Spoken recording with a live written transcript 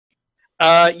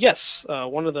Yes.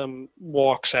 One of them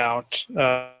walks out.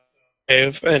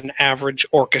 Have an average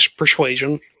orcish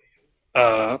persuasion.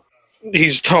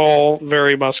 He's tall,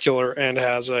 very muscular, and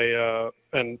has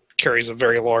and carries a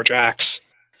very large axe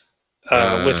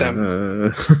with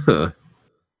him.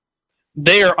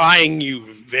 They are eyeing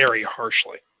you very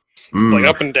harshly, like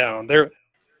up and down. They're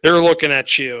looking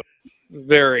at you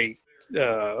very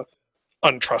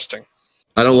untrusting.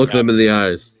 I don't look them in the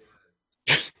eyes.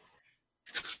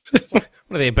 What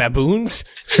are they, baboons?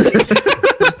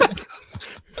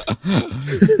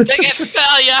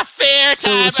 Spell your fear,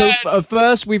 so at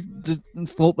first we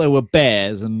thought they were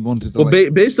bears and wanted to.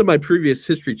 Well, based on my previous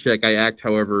history check, I act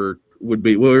however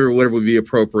whatever would be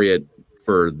appropriate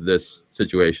for this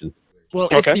situation. Well,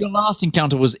 if your last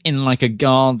encounter was in like a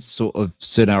guard sort of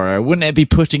scenario, wouldn't it be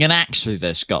putting an axe through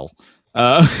their skull?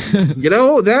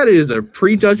 That is a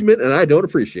prejudgment, and I don't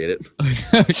appreciate it.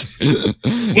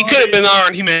 He could have been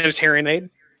our humanitarian aid.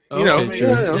 He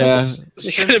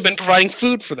could have been providing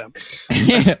food for them.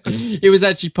 Yeah, it was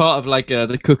actually part of like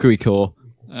the cookery corps,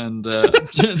 and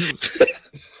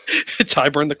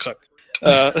Tyburn the cook.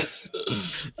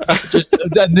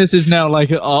 And this is now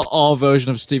like our version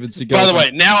of Steven Seagal. By the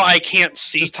way, now I can't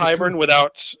see Tyburn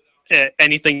without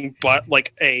anything but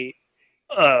like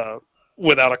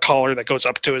without a collar that goes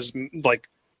up to his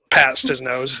past his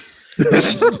nose.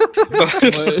 It's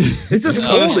just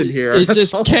cold in here. It's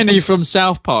just Kenny from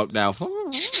South Park now.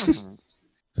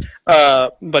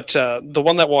 But the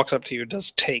one that walks up to you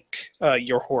does take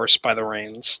your horse by the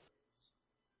reins,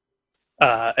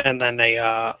 and then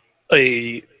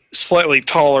a slightly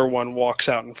taller one walks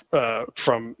out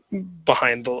from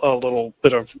behind a little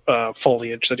bit of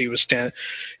foliage that he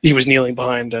was kneeling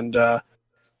behind, and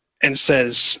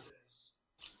says,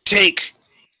 "Take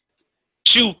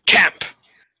to camp.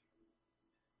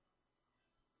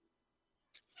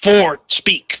 For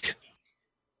speak."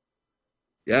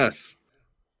 Yes.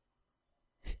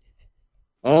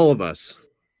 All of us.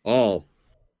 All.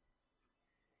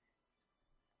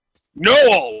 No,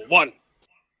 all. One.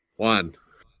 Juan.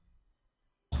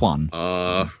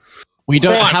 We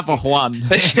don't have a Juan.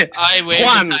 I win.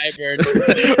 Juan.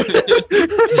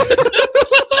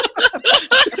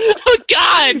 Oh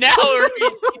God! Now we're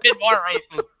even more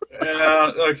racist.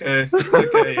 Yeah. Okay.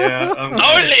 Yeah.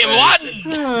 Only one.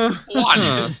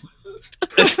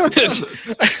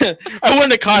 I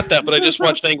wouldn't have caught that, but I just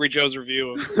watched Angry Joe's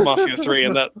review of Mafia 3,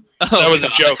 and that was a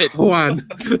joke. Juan.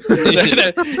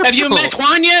 Have you met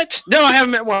Juan yet? No, I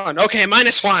haven't met Juan. Okay,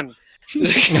 minus one.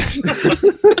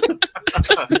 That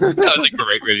was a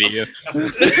great review.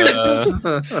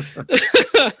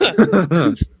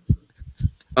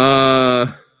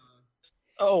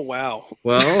 Oh wow.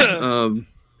 Well,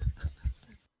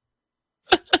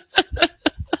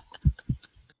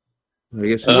 I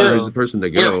guess you're the person to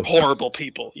go. We're horrible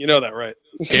people. You know that, right?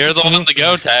 You're the one to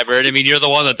go, Tyburn. I mean, you're the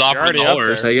one that's offering the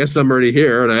horse. I guess I'm already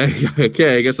here, and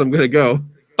I guess I'm gonna go.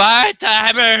 Bye,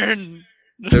 Tyburn.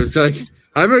 It's like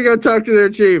I'm gonna take to their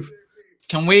chief.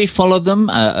 Can we follow them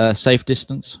at a safe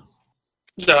distance?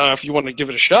 If you want to give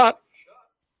it a shot.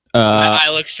 I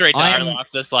look straight to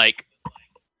Arlox, just like.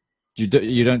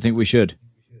 You don't think we should?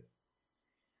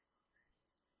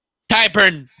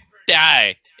 Tyburn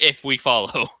die if we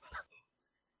follow.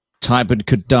 Tyburn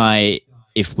could die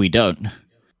if we don't.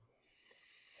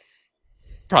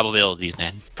 Probabilities,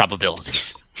 man.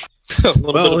 Probabilities.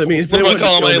 Well, I mean, if they want to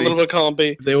column A, a little bit of column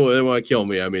B. If they want to kill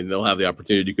me, I mean, they'll have the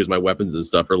opportunity because my weapons and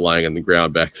stuff are lying on the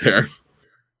ground back there.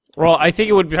 Well, I think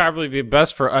it would probably be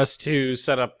best for us to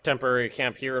set up temporary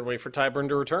camp here and wait for Tyburn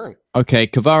to return. Okay,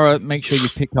 Kavara, make sure you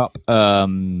pick up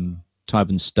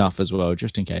Tyburn's stuff as well,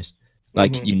 just in case.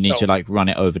 Like, you need to, like, run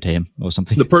it over to him or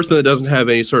something. The person that doesn't have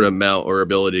any sort of mount or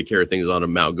ability to carry things on a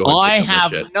mount, go ahead and I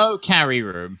have no carry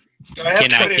room. I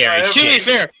cannot carry. To be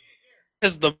fair,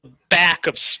 is the back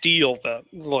of steel that,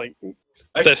 like,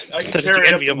 I can carry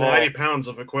up to 90 pounds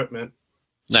of equipment.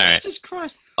 All right. Jesus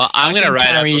Christ. I'm going to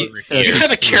ride up over here. You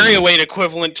have a carry weight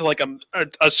equivalent to, like,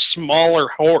 a smaller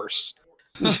horse.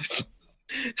 I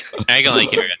can only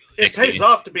carry it pays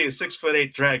off to be a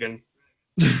 6'8" dragon.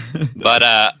 But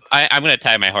I'm going to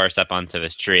tie my horse up onto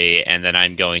this tree, and then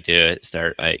I'm going to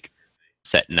start, like,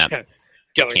 setting up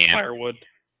Gathering firewood.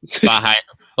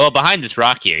 Behind this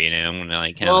rock here, you know, I'm going to,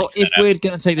 like, if we're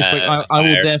going to take this break, I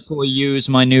will therefore use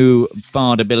my new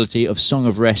bard ability of Song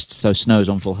of Rest, so Snow's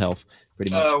on full health,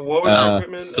 pretty much. What was your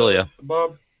equipment,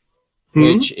 Bob?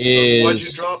 Which is... What'd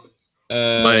you drop?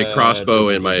 My crossbow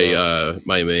and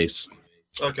my mace.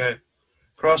 Okay.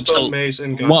 Crossbow, mace,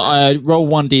 and gun. Roll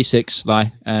 1d6,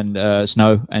 Sly, and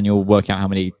Snow, and you'll work out how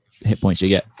many hit points you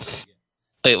get.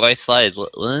 Wait, why slide?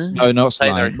 No, not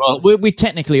slide. Well, we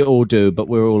technically all do, but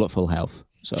we're all at full health.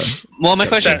 So. Well, my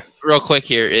question, real quick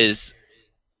here, is.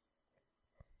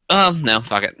 No,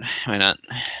 fuck it. Why not?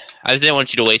 I just didn't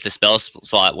want you to waste a spell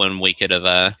slot when we could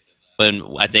have. When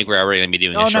I think we're already going to be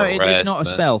doing a short rest. It's not a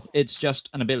spell. It's just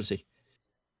an ability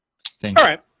thing. All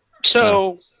right.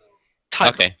 So,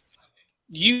 okay.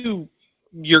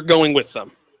 You're going with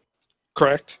them,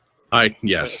 correct?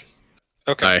 Yes.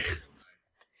 Okay.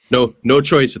 No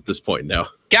choice at this point now.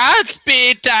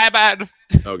 Godspeed, Tybon!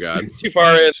 Oh god. Too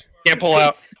far in. Can't pull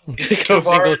out. A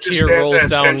single tear rolls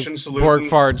down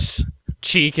Borkvarrd's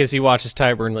cheek as he watches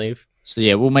Tybern leave. So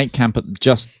yeah, we'll make camp at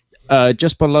just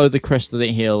below the crest of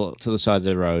the hill to the side of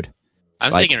the road.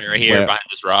 I'm thinking right here behind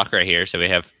this rock right here, so we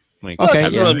have. Okay,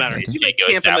 it doesn't matter. You make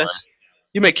camp on this.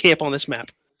 You make camp on this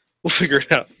map. We'll figure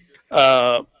it out.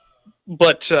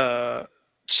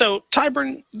 So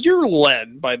Tybern, you're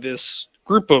led by this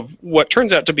group of what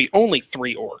turns out to be only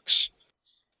 3 orcs.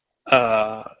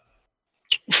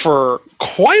 For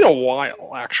quite a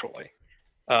while, actually.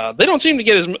 They don't seem to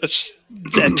get as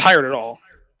tired at all.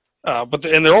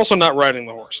 And they're also not riding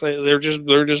the horse. They're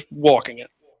just walking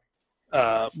it.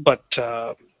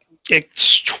 But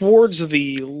it's towards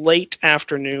the late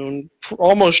afternoon,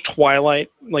 almost twilight,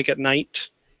 like at night,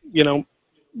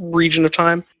 region of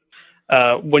time,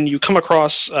 when you come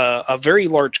across a very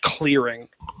large clearing,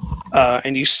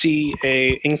 and you see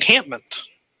a encampment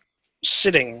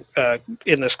sitting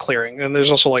in this clearing, and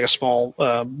there's also like a small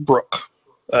brook.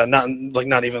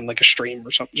 Not even like a stream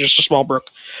or something, just a small brook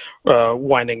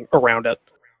winding around it.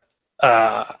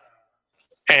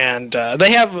 And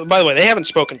they have, by the way, they haven't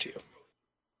spoken to you.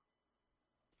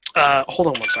 Hold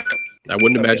on one second. I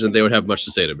wouldn't imagine they would have much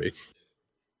to say to me.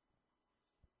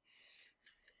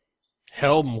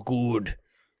 Helm good.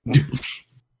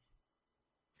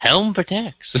 Helm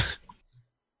protects.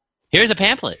 Here's a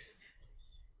pamphlet.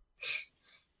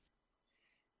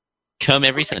 Come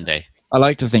every Sunday. I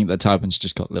like to think that Tyburn's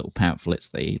just got little pamphlets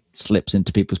that he slips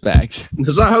into people's bags.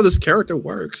 That's not how this character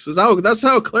works. That's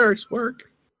how clerics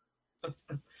work.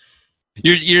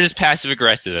 You're just passive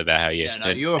aggressive about how you. Yeah, no,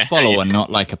 you're a follower,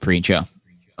 not like a preacher.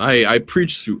 I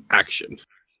preach through action.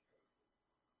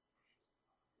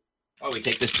 While we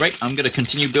take this break, I'm going to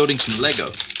continue building some Lego.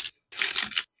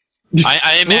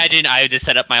 I imagine I would just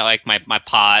set up my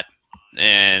pot,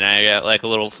 and I got like a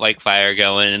little fire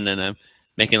going, and then I'm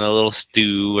making a little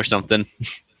stew or something.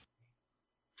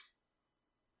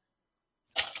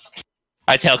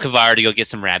 I tell Kavar to go get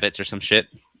some rabbits or some shit.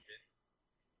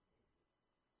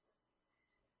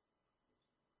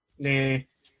 Nah.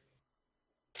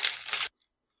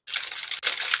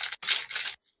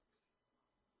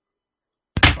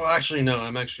 Well, actually, no.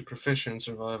 I'm actually proficient in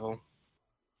survival,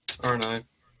 aren't I?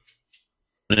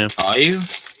 Yeah. Are you?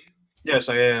 Yes,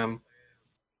 I am.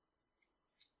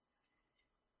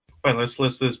 Fine, let's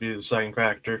this be the second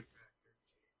factor.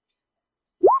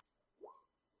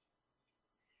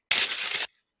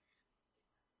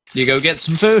 You go get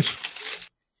some food.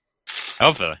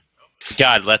 Hopefully.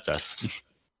 God lets us.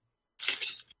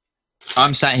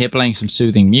 I'm sat here playing some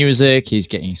soothing music. He's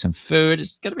getting some food.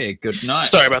 It's gonna be a good night.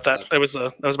 Sorry about that. That was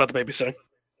about the babysitting.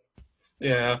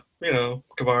 Yeah,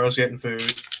 Kavaro's getting food.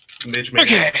 Midgeman,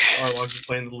 Okay. Arlog is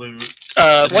playing the lute.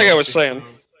 Like I was saying,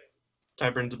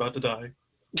 Tyburn's about to die.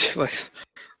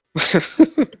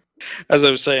 As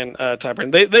I was saying,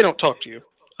 Tybern, they don't talk to you.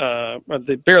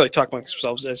 They barely talk amongst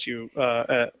themselves as you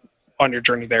on your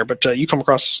journey there. But you come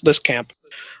across this camp,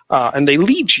 and they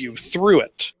lead you through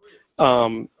it.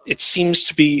 It seems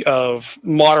to be of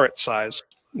moderate size.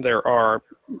 There are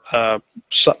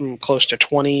something close to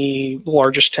 20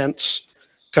 largest tents,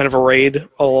 kind of arrayed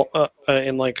all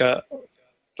in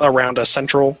around a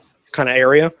central kind of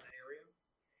area.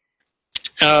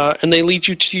 And they lead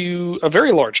you to a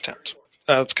very large tent.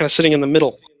 It's kind of sitting in the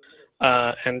middle.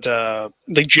 And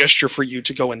they gesture for you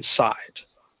to go inside.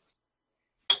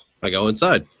 I go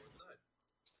inside.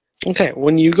 Okay,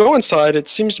 when you go inside, it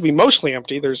seems to be mostly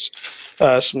empty. There's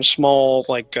some small,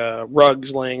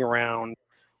 rugs laying around,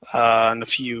 and a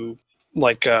few,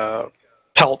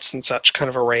 pelts and such kind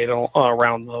of arrayed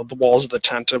around the walls of the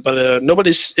tent. But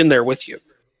nobody's in there with you.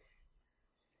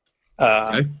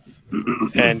 Okay.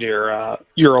 And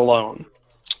you're alone.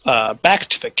 Back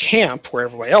to the camp where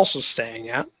everybody else is staying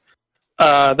at.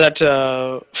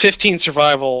 That 15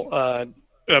 survival.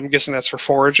 I'm guessing that's for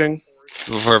foraging.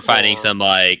 For finding some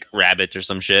rabbits or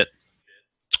some shit.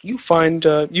 You find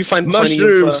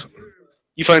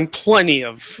plenty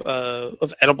of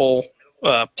edible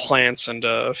plants and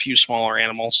a few smaller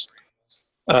animals.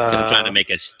 I'm trying to make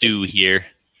a stew here.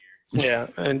 Yeah,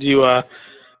 and you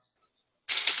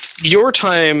Your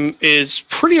time is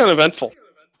pretty uneventful.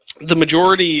 The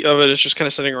majority of it is just kind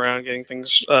of sitting around getting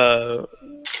things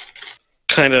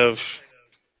kind of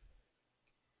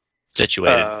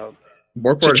situated.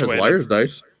 Borkvarrd has liar's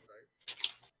dice.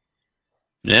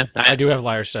 Yeah, I do have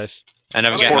liar's dice. I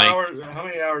never How got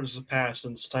many hours have passed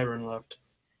since Tybern left?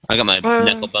 I got my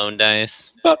nickel bone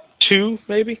dice. about 2,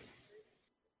 maybe.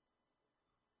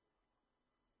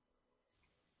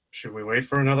 Should we wait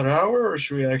for another hour, or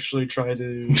should we actually try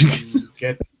to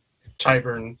get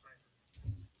Tybern?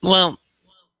 Well,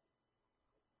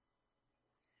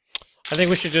 I think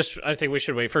we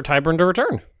should wait for Tybern to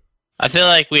return. I feel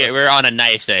like we're on a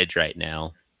knife's edge right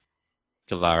now,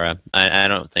 Kavara. I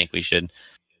don't think we should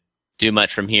do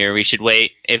much from here. We should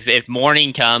wait. If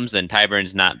morning comes and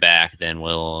Tyburn's not back, then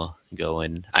we'll go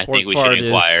and I think we should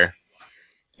inquire.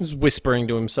 He's whispering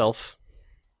to himself,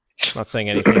 not saying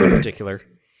anything in particular.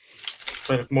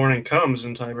 But if morning comes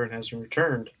and Tybern hasn't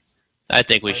returned, I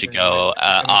think we should go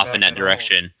off in that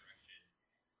direction.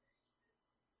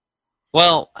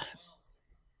 Well,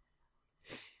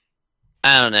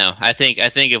 I don't know. I think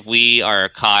if we are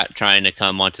caught trying to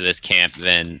come onto this camp,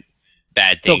 then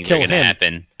bad things are going to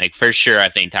happen. Like for sure, I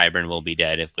think Tybern will be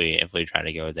dead if we try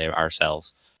to go there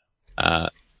ourselves.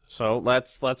 So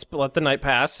let's let the night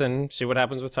pass and see what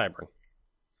happens with Tybern.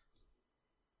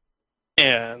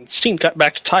 And Steam got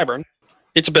back to Tybern.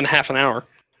 It's been half an hour,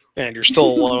 and you're still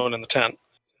alone in the tent.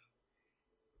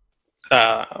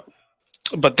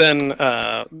 But then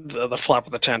the flap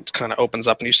of the tent kind of opens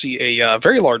up, and you see a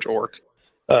very large orc,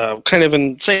 kind of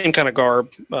in same kind of garb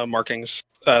markings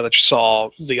that you saw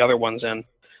the other ones in.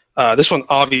 This one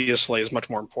obviously is much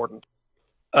more important.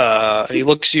 And he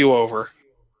looks you over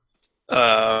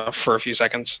for a few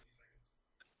seconds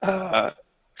and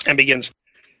begins,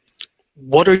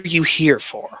 "What are you here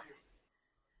for?"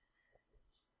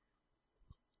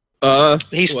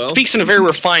 He speaks in a very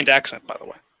refined accent, by the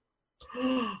way.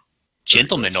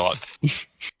 Gentleman dog. He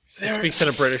speaks in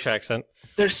a British accent.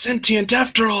 they're sentient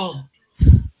after all.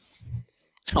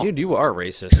 Dude, you are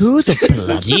racist. Who the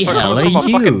bloody hell are I'm a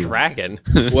fucking you? dragon.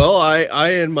 Well, I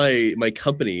and my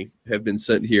company have been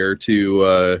sent here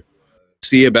to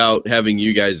see about having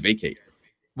you guys vacate.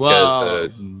 Whoa.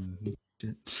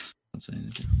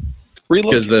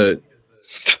 Because the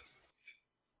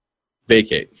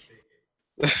vacate.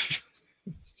 I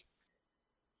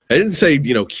didn't say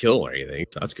kill or anything.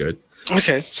 So that's good.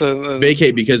 Okay, so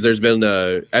Vacate because there's been,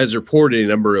 as reported, a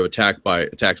number of attacks by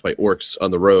orcs on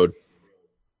the road.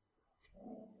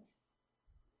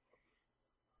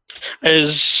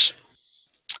 has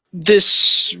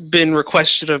this been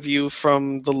requested of you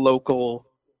from the local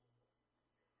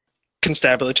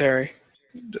constabulary?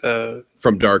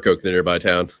 From Dark Oak, the nearby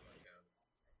town.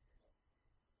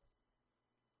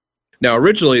 Now,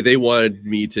 originally, they wanted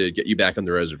me to get you back on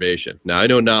the reservation. Now, I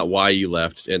know not why you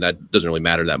left, and that doesn't really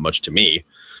matter that much to me,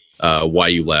 why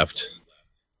you left.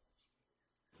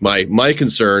 My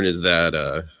concern is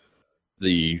that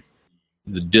the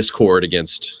discord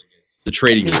against the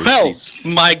trading routes.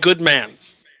 Well, my good man.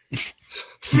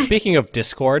 Speaking of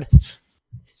Discord,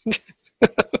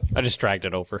 I just dragged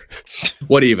it over.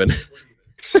 What even?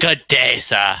 Good day,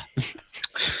 sir.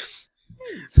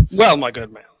 Well, my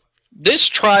good man, this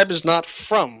tribe is not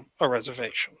from a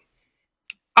reservation.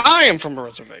 I am from a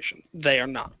reservation. They are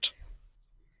not.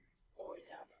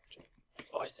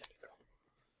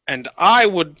 And I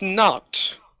would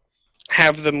not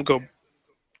have them go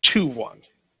to one.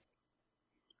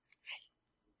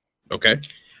 Okay.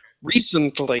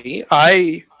 Recently,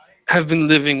 I have been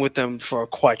living with them for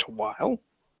quite a while.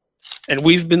 And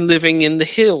we've been living in the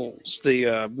hills,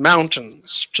 the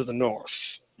mountains to the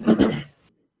north.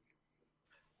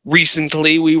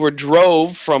 Recently, we were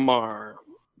drove from our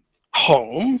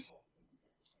home,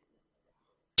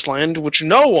 this land which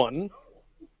no one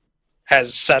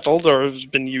has settled or has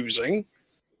been using.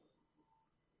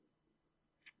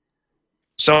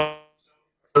 So I don't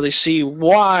really see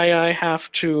why I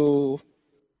have to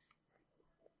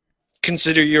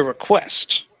consider your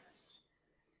request.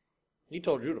 He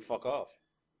told you to fuck off.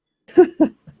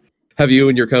 Have you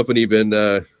and your company been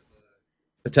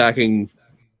attacking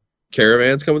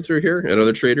caravans coming through here and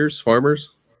other traders,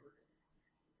 farmers?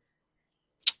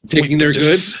 Taking their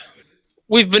goods?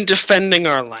 We've been defending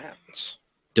our lands.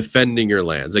 Defending your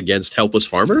lands against helpless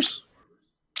farmers?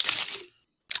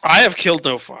 I have killed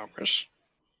no farmers.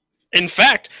 In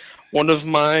fact, one of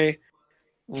my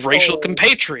racial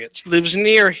compatriots lives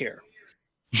near here.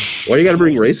 Why you gotta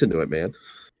bring race into it, man?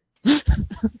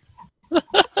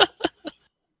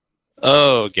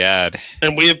 Oh, God.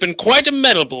 And we have been quite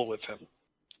amenable with him.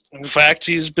 In fact,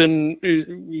 he's been,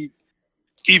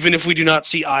 even if we do not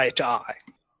see eye to eye,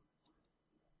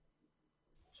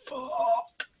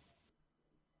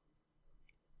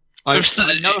 I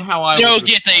know how I Joe would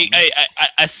gets respond.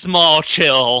 a small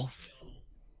chill.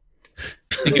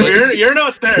 You're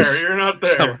not there. You're not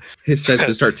there. His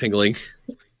senses start tingling.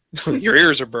 Your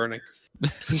ears are burning.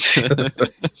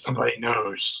 Somebody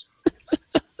knows.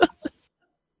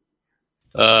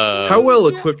 How well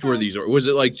equipped were these? Or was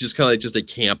it like just kind of like just a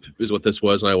camp? Is what this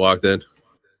was when I walked in.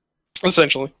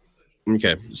 Essentially.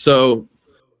 Okay, so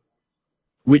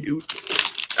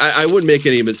I wouldn't make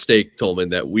any mistake, Tolman,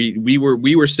 that we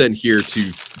were sent here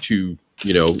to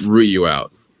root you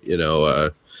out.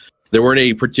 There weren't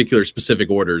any particular specific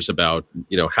orders about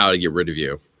how to get rid of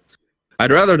you.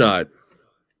 I'd rather not,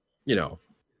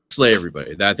 slay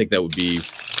everybody. I think that would be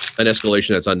an escalation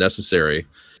that's unnecessary.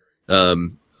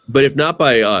 But if not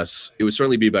by us, it would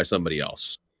certainly be by somebody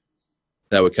else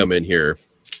that would come in here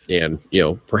and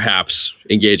perhaps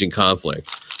engage in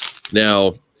conflict.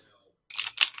 Now,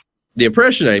 the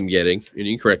impression I'm getting, and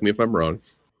you can correct me if I'm wrong,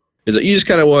 is that you just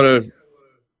kind of want to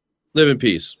live in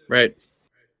peace, right?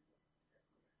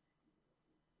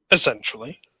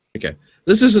 Essentially. Okay.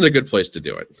 This isn't a good place to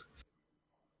do it.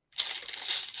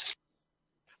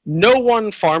 No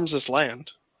one farms this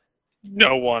land.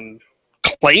 No one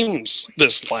claims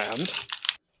this land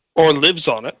or lives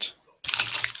on it.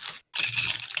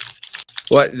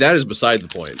 Well, that is beside the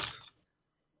point.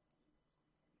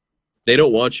 They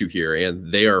don't want you here,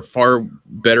 and they are far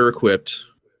better equipped,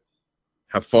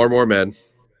 have far more men,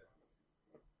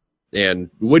 and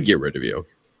would get rid of you.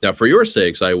 Now, for your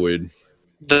sakes, I would...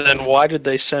 Then why did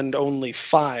they send only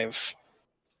 5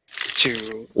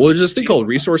 to... Well, there's this thing called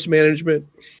resource management,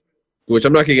 which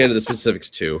I'm not going to get into the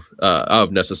specifics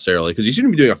of necessarily, because you seem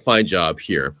to be doing a fine job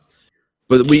here.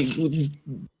 But we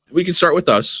can start with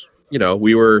us.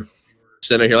 We were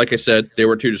sent out here, like I said, they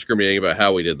weren't too discriminating about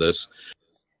how we did this.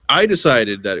 I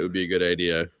decided that it would be a good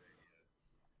idea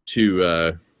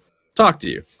to talk to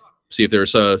you, see if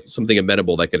there's something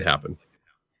amenable that could happen.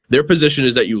 Their position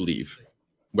is that you leave,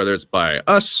 whether it's by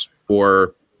us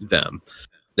or them.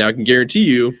 Now, I can guarantee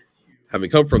you, having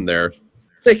come from there,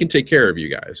 they can take care of you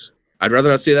guys. I'd rather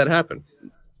not see that happen.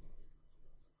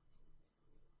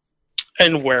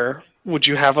 And where would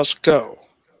you have us go?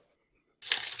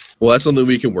 Well, that's something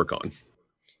we can work on.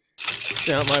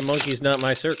 Not my monkeys, not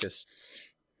my circus.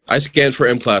 I scanned for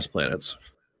M-class planets.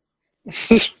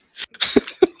 You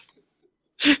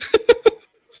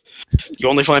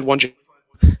only find one.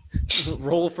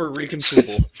 Roll for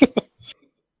reconsumable.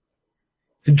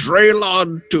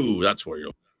 Draylon 2, that's where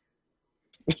you'll...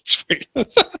 That's weird.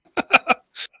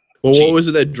 Well, what was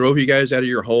it that drove you guys out of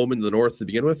your home in the north to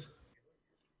begin with?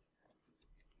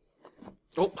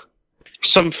 Oh.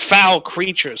 Some foul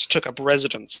creatures took up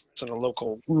residence in a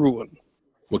local ruin.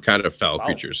 What kind of foul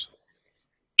creatures?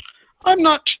 I'm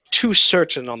not too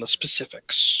certain on the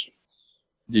specifics.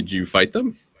 Did you fight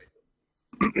them?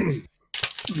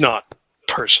 Not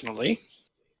personally.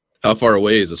 How far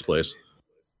away is this place?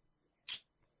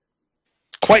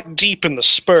 Quite deep in the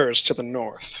spurs to the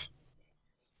north.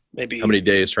 Maybe How many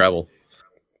days travel?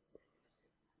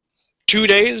 2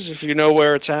 days, if you know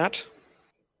where it's at.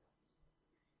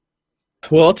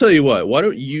 Well, I'll tell you what. Why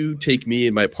don't you take me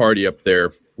and my party up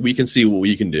there? We can see what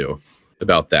we can do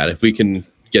about that. If we can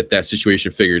get that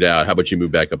situation figured out, how about you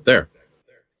move back up there?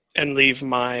 And leave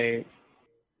my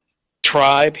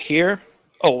tribe here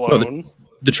alone. No,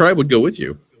 the tribe would go with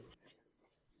you.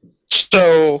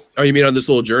 So... Oh, you mean on this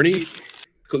little journey?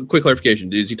 Quick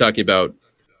clarification. Is he talking about...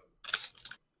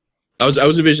 I was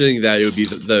envisioning that it would be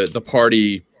the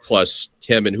party plus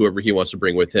him and whoever he wants to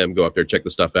bring with him go up there, check the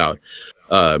stuff out.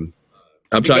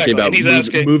 I'm talking about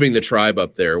moving the tribe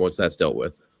up there once that's dealt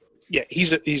with. Yeah,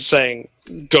 he's saying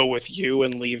go with you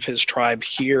and leave his tribe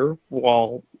here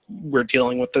while we're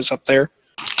dealing with this up there.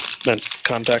 That's the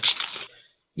context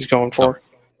he's going for.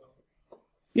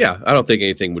 Yeah, I don't think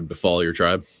anything would befall your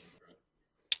tribe.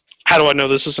 How do I know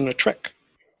this isn't a trick?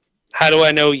 How do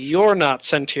I know you're not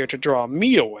sent here to draw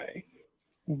me away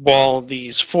while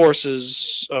these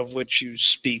forces of which you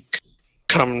speak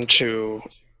come to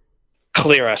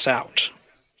clear us out?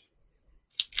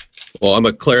 Well, I'm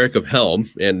a cleric of Helm,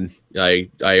 and I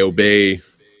obey,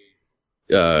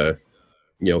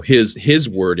 his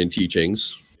word and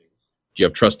teachings. Do you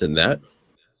have trust in that?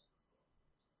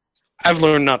 I've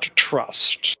learned not to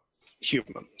trust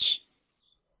humans.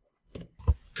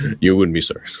 You wouldn't be,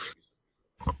 sir.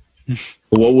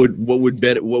 What would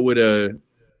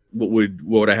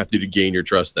I have to do to gain your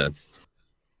trust then?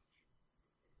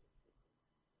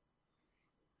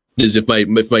 Is if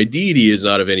my deity is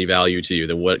not of any value to you,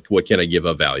 then what can I give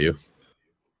of value?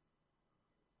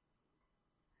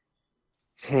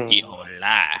 Your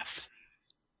life.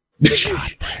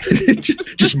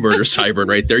 Just murders Tyburn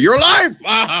right there. You're alive.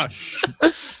 Ah!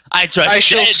 I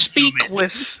shall speak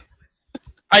with.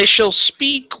 I shall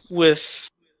speak with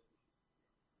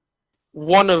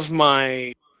one of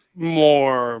my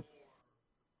more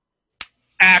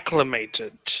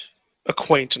acclimated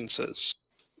acquaintances.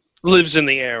 Lives in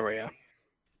the area.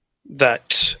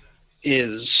 That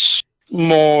is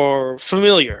more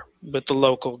familiar with the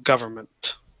local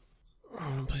government.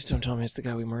 Oh, please don't tell me it's the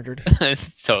guy we murdered.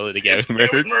 It's totally the guy we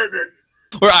murdered.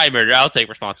 Or I murdered. I'll take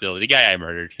responsibility. The guy I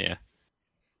murdered, yeah.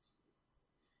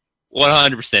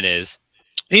 100% is.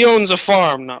 He owns a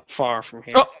farm not far from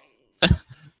here.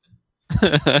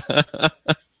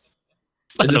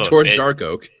 Is it towards Dark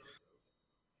Oak?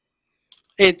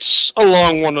 It's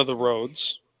along one of the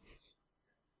roads.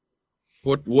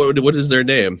 What is their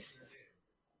name?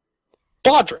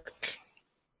 Bodrick.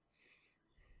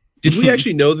 Did we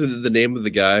actually know the name of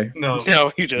the guy? No,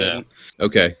 you didn't. No.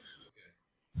 Okay.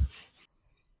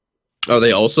 Are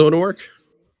they also an orc?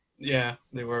 Yeah,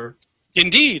 they were.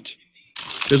 Indeed.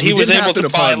 He was able to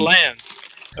buy land.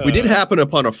 We did happen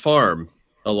upon a farm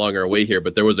along our way here,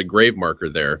 but there was a grave marker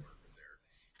there.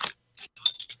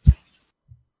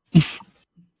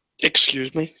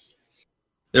 Excuse me?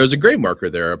 There was a grave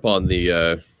marker there upon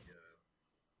the,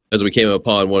 as we came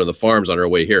upon one of the farms on our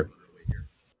way here.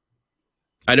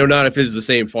 I know not if it is the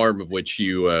same farm of which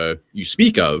you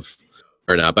speak of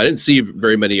or not, but I didn't see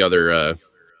very many other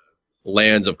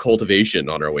lands of cultivation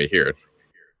on our way here.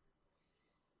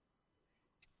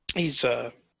 He's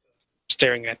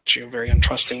staring at you very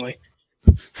untrustingly.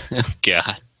 Oh,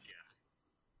 God.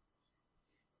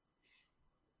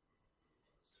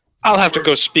 I'll have to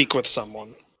go speak with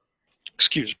someone.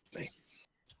 Excuse me.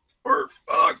 We're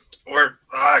fucked. We're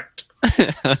fucked.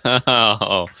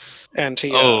 Oh. And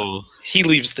he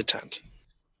leaves the tent.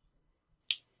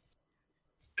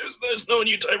 There's no one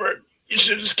you, Tyburn. You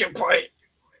should have just kept quiet.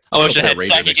 I wish I had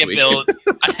psychic ability.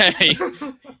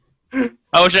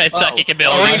 I wish I had psychic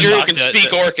ability. A ranger who can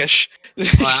speak Orcish.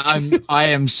 I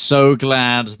am so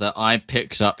glad that I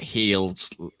picked up heals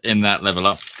in that level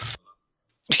up.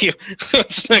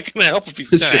 It's not going to help if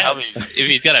he's not.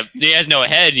 He has no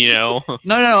head, you know.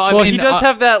 No. I mean, he does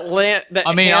have that land.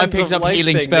 I picked up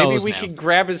healing thing. spells. Maybe we can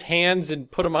grab his hands and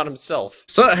put them on himself.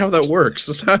 It's not how that works.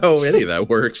 It's not how any of that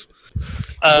works.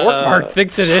 Borkvarrd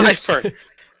thinks it is.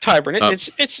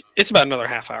 Tyburn, it's about another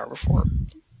half hour before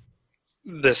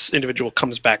this individual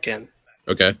comes back in.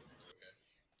 Okay.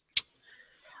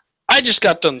 I just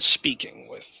got done speaking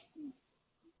with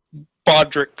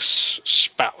Bodrick's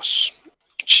spouse.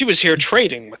 She was here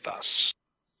trading with us.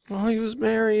 Oh, he was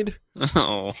married.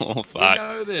 Oh, fuck.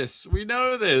 We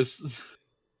know this.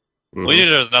 Mm-hmm. We knew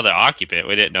there was another occupant.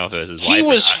 We didn't know if it was his wife. He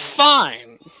was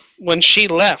fine when she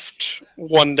left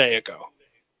one day ago.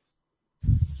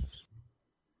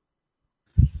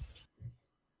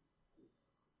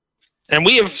 And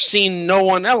we have seen no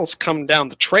one else come down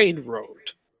the trade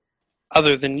road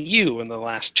other than you in the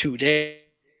last 2 days.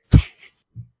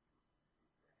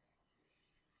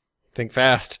 Think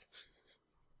fast.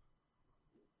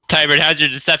 Tyburn, how's your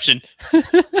deception?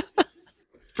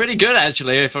 Pretty good,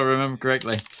 actually, if I remember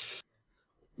correctly.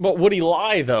 But would he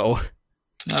lie, though?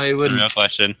 No, he wouldn't. No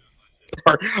question.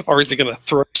 Or is he going to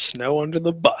throw Snow under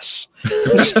the bus?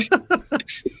 I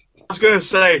was going to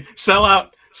say, sell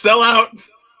out. Sell out.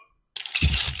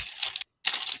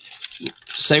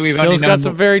 Say we've Snow's got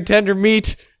some very tender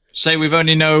meat. Say we've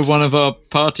only known one of our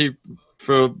party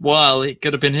for a while. It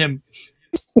could have been him.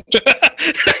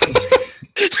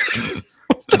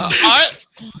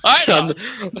 I'm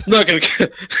not going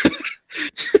to...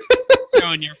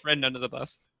 Throwing your friend under the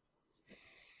bus.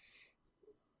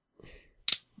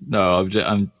 No,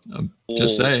 I'm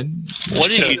just saying. What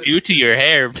did you do to your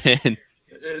hair, Ben?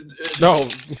 No,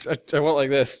 I went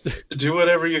like this. Do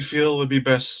whatever you feel would be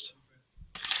best.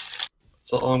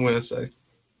 That's all I'm going to say.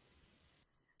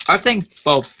 I think,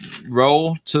 well,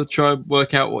 roll to try and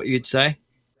work out what you'd say.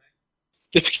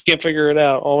 If you can't figure it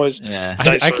out, always... Yeah.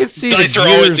 I can see dice the are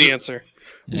always gears the answer.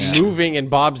 moving in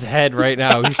Bob's head right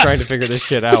now. He's trying to figure this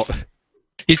shit out.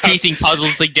 He's piecing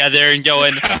puzzles together and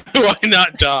going, How do I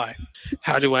not die?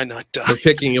 How do I not die? We're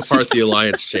picking apart the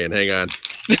alliance chain. Hang on.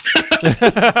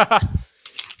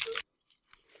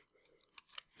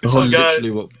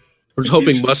 Literally what... I was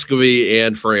hoping Muscovy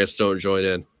and France don't join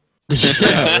in.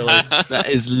 Yeah, really. That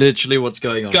is literally what's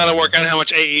going on. Gotta work out how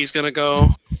much AE is gonna go.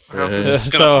 How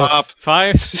it's So gonna pop.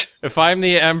 if I'm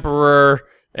the Emperor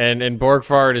and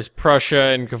Borkvarrd is Prussia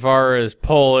and Kavara is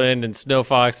Poland and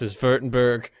SnowFox is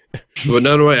Württemberg. But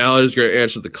none of my allies are going to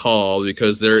answer the call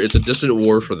because it's a distant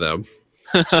war for them.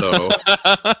 So,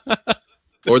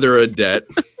 or they're in debt.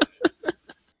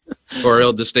 or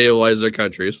it'll destabilize their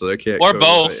country, so they can't. Or go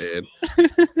both. in.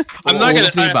 I'm All not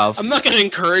of the above. gonna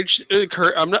encourage.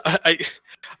 I'm not.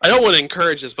 I don't want to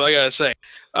encourage this, but I gotta say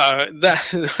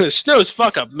that Snow's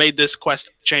fuck up made this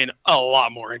quest chain a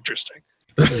lot more interesting.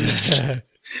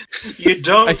 You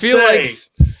don't I feel say. like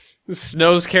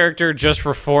Snow's character just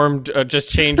reformed, just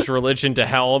changed religion to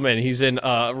Helm, and he's in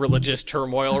religious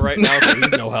turmoil right now, so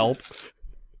he's no help.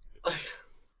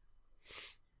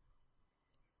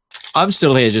 I'm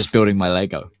still here just building my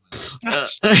Lego.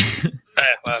 That's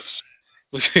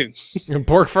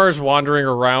Borkvarr's wandering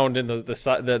around in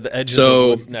the edge of the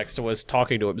woods next to us,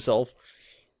 talking to himself.